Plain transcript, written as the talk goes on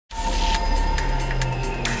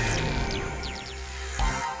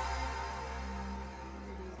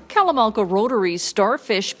Kalamalka Rotary's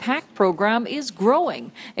Starfish Pack program is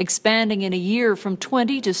growing, expanding in a year from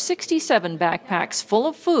 20 to 67 backpacks full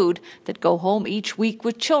of food that go home each week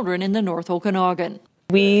with children in the North Okanagan.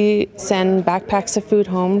 We send backpacks of food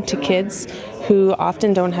home to kids who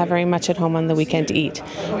often don't have very much at home on the weekend to eat.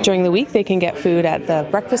 During the week they can get food at the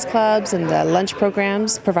breakfast clubs and the lunch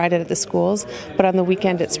programs provided at the schools, but on the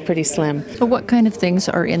weekend it's pretty slim. So what kind of things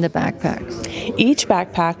are in the backpacks? Each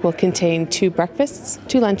backpack will contain 2 breakfasts,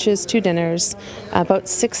 2 lunches, 2 dinners, about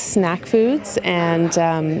 6 snack foods, and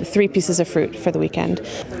 3 pieces of fruit for the weekend.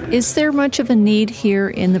 Is there much of a need here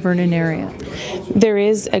in the Vernon area? There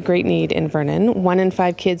is a great need in Vernon. 1 in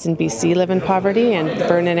 5 kids in BC live in poverty, and the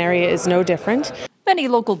Vernon area is no different. Many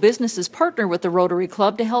local businesses partner with the Rotary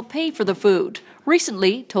Club to help pay for the food.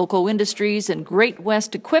 Recently, Toco Industries and Great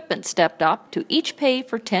West Equipment stepped up to each pay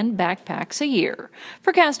for 10 backpacks a year.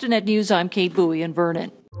 For Castanet News, I'm Kate Bouey in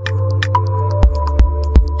Vernon.